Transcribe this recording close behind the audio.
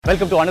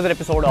Welcome to another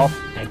episode of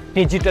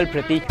Digital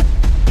Pratik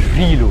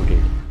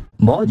Reloaded.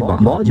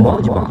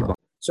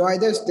 So I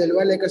just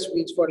deliver like a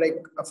speech for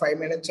like 5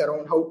 minutes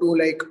around how to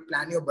like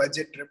plan your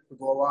budget trip to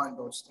Goa and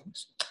those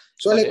things.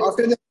 So like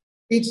after the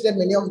speech, that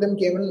many of them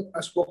came and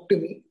spoke to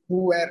me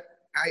who were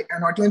I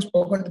not even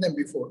spoken to them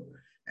before,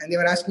 and they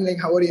were asking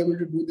like, how are you able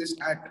to do this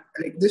at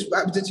like this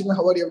budget?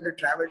 How are you able to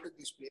travel to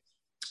this place?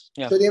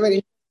 Yeah. So they were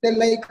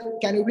like,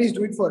 can you please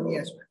do it for me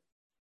as well?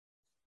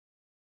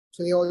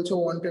 So they also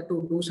wanted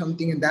to do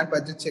something in that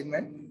budget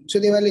segment. So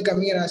they were like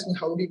coming and asking,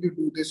 how did you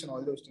do this and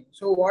all those things.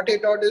 So what I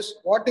thought is,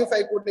 what if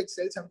I could like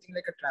sell something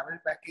like a travel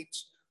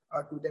package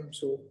to them?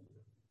 So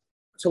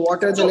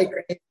what are the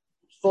like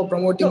for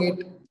promoting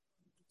it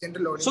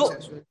general audience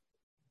as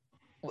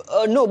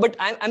well? No, but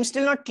I'm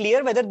still not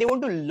clear whether they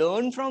want to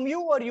learn from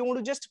you or you want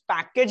to just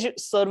package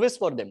service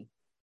for them.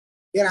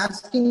 They're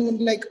asking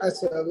like a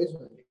service.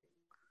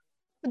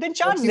 But then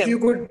charge them. If you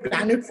could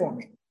plan it for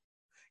me.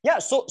 Yeah,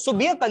 so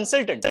be a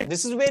consultant.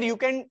 This is where you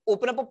can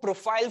open up a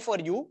profile for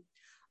you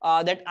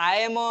that I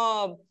am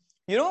a,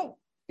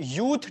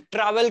 youth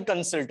travel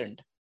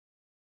consultant.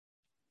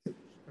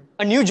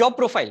 A new job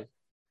profile.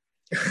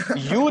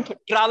 Youth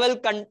travel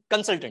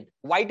consultant,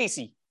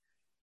 YTC.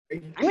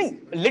 I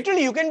mean,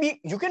 literally you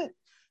can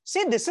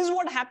say this is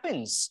what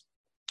happens.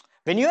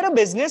 When you're a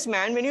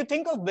businessman, when you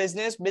think of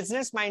business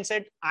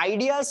mindset,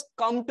 ideas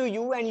come to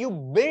you and you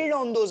build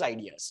on those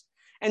ideas.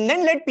 And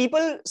then let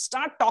people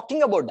start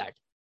talking about that.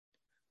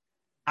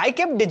 I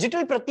kept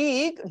Digital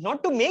Pratik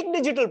not to make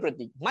Digital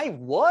Pratik. My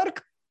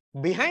work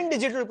behind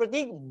Digital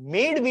Pratik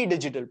made me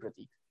Digital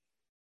Pratik.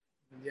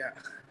 Yeah.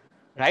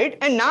 Right?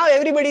 And now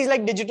everybody is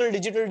like digital.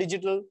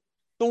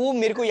 तो वो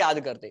मेरे को याद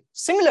करते.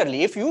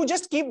 Similarly, if you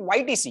just keep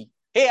YTC,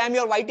 hey, I'm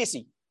your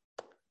YTC.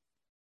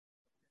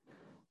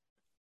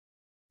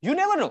 You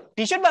never know.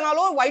 T-shirt bana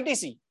lo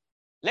YTC.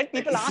 Let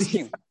people ask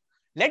you.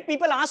 Let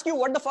people ask you,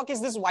 what the fuck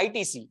is this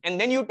YTC? And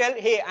then you tell,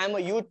 hey, I'm a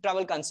youth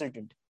travel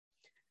consultant.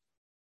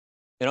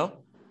 You know?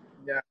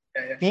 Yeah.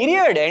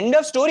 Period. End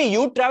of story.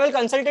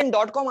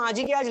 Youthtravelconsultant.com आज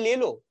ही के आज ले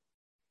लो.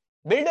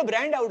 Build a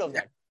brand out of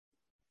that.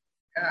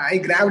 Yeah, I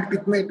grabbed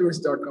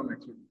pickmytours.com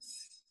actually.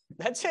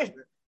 That's it.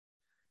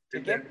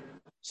 Okay.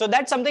 So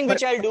that's something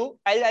which I'll do.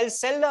 I'll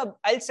sell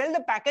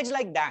the package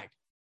like that.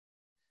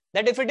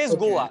 That if it is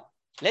Goa,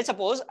 let's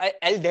suppose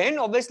I'll then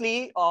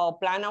obviously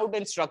plan out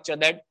and structure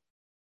that.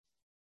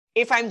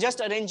 If I'm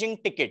just arranging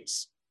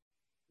tickets,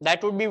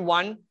 that would be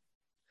one.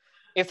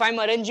 If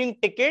I'm arranging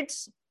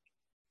tickets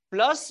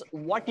plus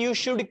what you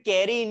should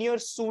carry in your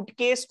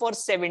suitcase for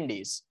 7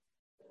 days,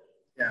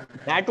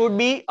 that would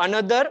be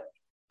another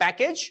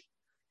package.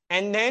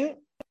 And then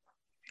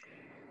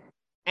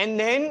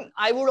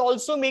I would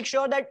also make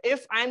sure that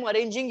if I'm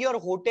arranging your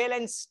hotel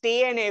and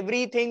stay and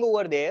everything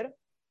over there,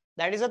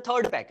 that is a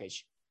third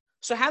package.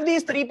 So have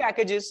these 3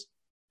 packages.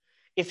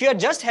 If you're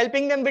just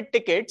helping them with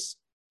tickets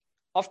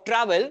of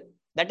travel,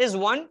 that is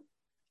one.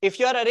 If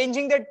you're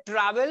arranging the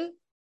travel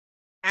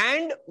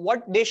and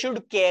what they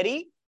should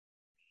carry,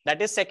 that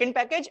is second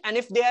package. And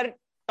if they are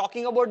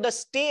talking about the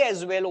stay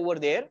as well over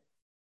there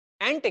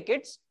and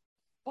tickets,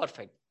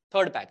 perfect.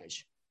 Third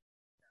package.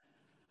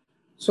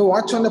 So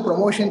what's on the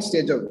promotion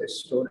stage of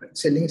this? So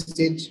selling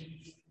stage?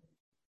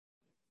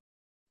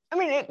 I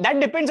mean,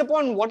 that depends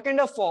upon what kind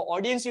of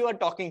audience you are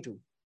talking to.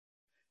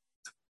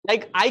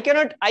 Like I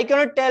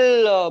cannot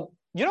tell,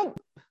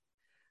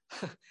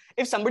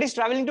 if somebody is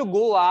traveling to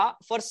Goa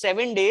for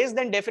 7 days,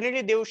 then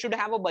definitely they should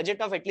have a budget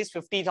of at least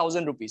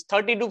 50,000 rupees,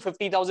 30 to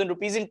 50,000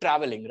 rupees in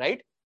traveling,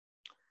 right?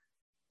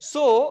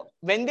 So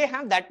when they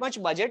have that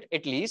much budget,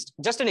 at least,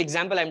 just an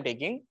example I'm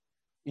taking,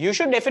 you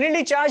should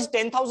definitely charge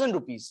 10,000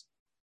 rupees.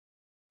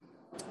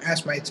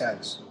 As my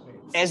charge.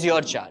 As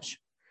your charge.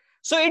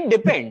 So it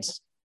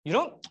depends,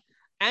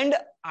 and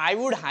I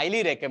would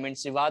highly recommend,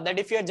 Siva, that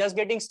if you're just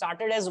getting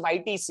started as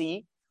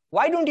YTC,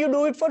 why don't you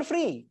do it for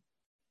free?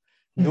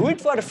 Do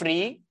it for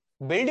free,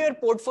 build your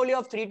portfolio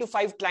of 3 to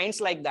 5 clients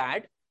like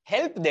that,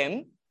 help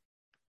them,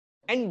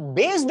 and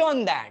based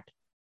on that,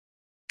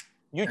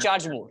 you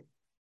charge more.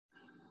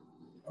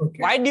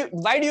 Okay.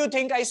 Why do you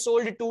think I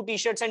sold 2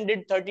 t-shirts and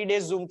did 30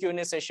 days Zoom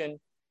Q&A session?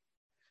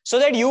 So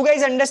that you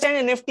guys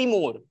understand NFT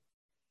more.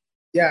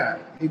 Yeah,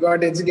 you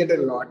got educated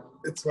a lot.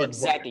 That's what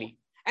exactly.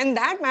 And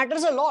that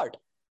matters a lot.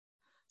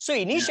 So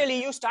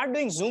initially you start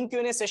doing Zoom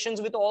Q&A sessions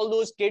with all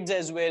those kids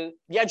as well.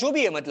 या जो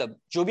भी है मतलब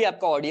जो भी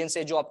आपका audience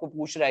है जो आपको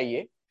पूछ रहा है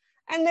ये.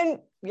 And then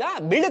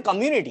build a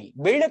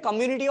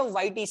community of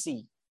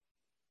YTC.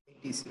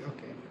 YTC,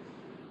 okay.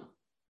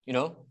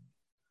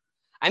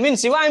 I mean,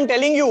 Siva, I'm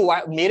telling you,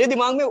 मेरे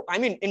दिमाग में, I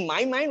mean, in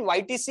my mind,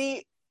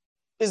 YTC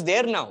is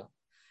there now.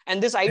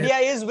 And this idea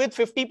is with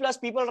 50 plus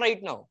people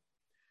right now.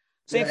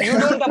 So if you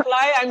don't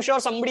apply, I'm sure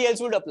somebody else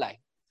would apply.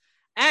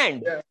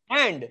 And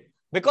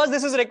because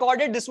this is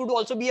recorded, this would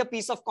also be a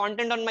piece of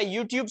content on my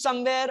YouTube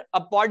somewhere,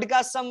 a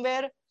podcast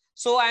somewhere.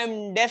 So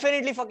I'm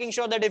definitely fucking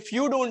sure that if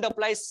you don't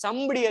apply,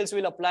 somebody else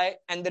will apply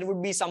and there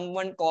would be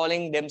someone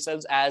calling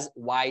themselves as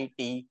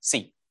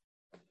YTC.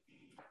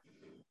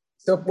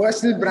 So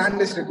personal brand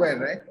is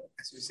required, right?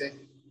 As you say.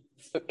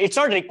 It's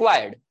not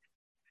required.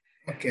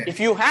 Okay. If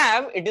you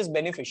have, it is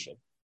beneficial.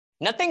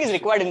 Nothing is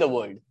required in the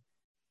world.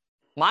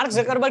 Mark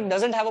Zuckerberg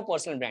doesn't have a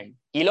personal brand.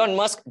 Elon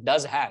Musk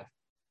does have.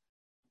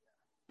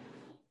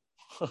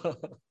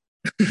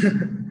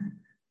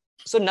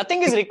 So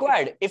nothing is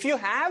required. If you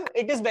have,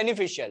 it is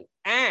beneficial.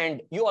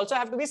 And you also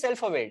have to be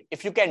self-aware.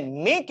 If you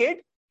can make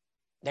it,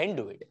 then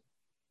do it.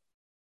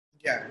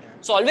 Yeah.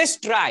 So always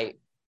try.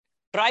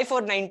 Try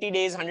for 90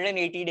 days,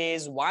 180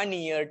 days, 1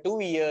 year, 2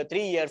 year,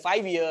 3 year,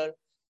 5 year.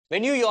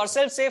 When you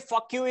yourself say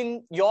fuck you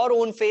in your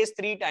own face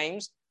 3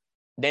 times,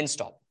 then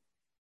stop.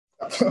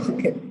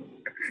 Okay.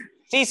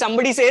 See,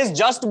 somebody says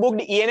just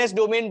booked ENS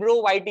domain,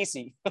 bro,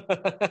 YTC.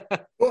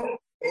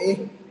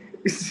 Okay.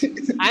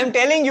 I'm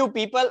telling you,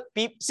 people,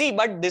 see,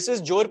 but this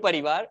is Jor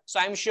Parivar. So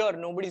I'm sure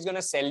nobody's going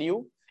to sell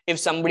you. If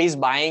somebody's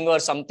buying or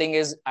something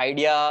is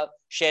idea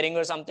sharing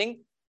or something,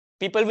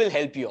 people will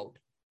help you out.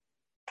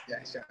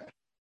 Yeah, sure.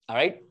 All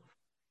right.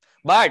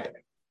 But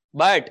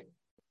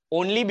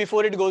only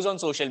before it goes on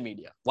social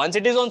media. Once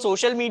it is on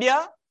social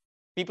media,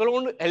 people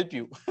won't help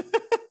you.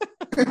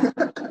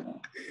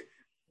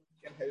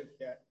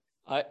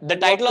 The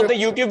title of the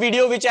YouTube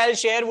video which I'll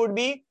share would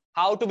be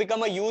how to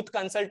become a youth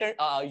consultant,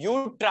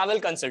 youth travel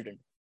consultant.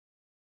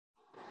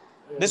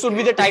 This would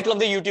be the title of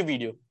the YouTube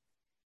video.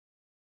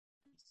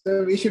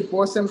 So we should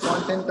post some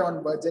content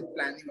on budget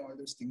planning, all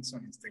those things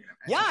on Instagram.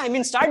 Yeah, I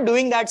mean, start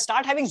doing that.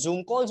 Start having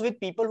Zoom calls with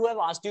people who have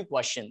asked you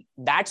questions.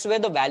 That's where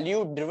the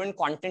value-driven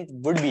content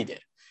would be there.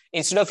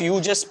 Instead of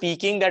you just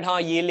speaking that,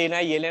 ye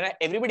lena,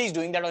 everybody's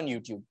doing that on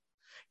YouTube.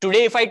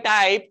 Today, if I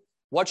type,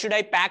 what should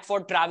I pack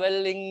for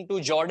traveling to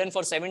Jordan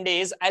for 7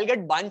 days? I'll get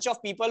a bunch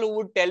of people who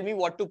would tell me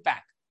what to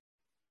pack.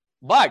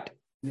 But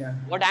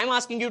what I'm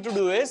asking you to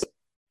do is,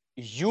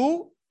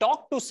 you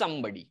talk to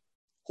somebody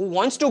who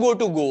wants to go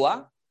to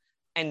Goa,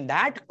 and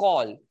that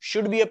call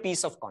should be a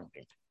piece of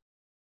content.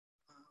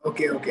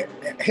 Okay.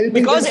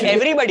 Because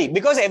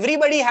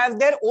everybody have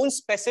their own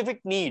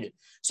specific need.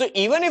 So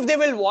even if they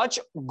will watch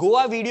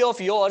Goa video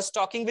of yours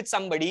talking with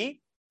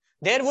somebody,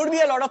 there would be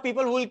a lot of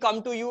people who will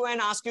come to you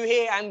and ask you,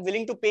 hey, I'm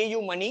willing to pay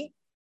you money.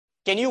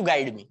 Can you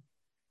guide me?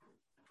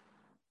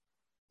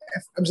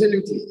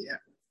 Absolutely. Yeah.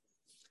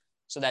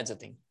 So that's the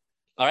thing.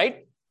 All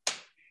right.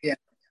 Yeah.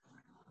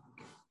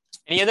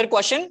 Any other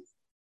question?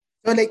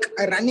 So like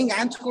running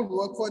ads could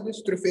work for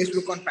this through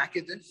Facebook on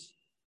packages?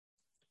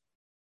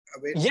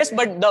 Yes,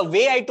 but the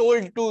way I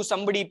told to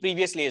somebody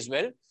previously as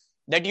well,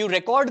 that you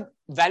record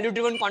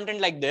value-driven content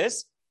like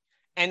this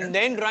and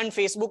then run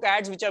Facebook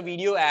ads, which are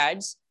video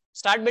ads,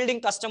 start building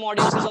custom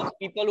audiences of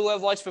people who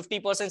have watched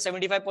 50%,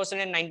 75%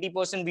 and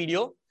 90%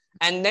 video,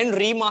 and then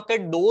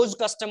remarket those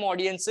custom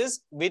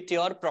audiences with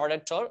your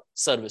products or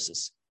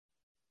services.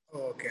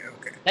 Okay.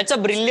 That's a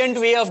brilliant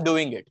way of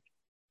doing it.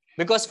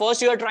 Because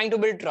first you are trying to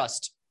build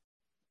trust.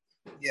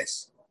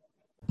 Yes.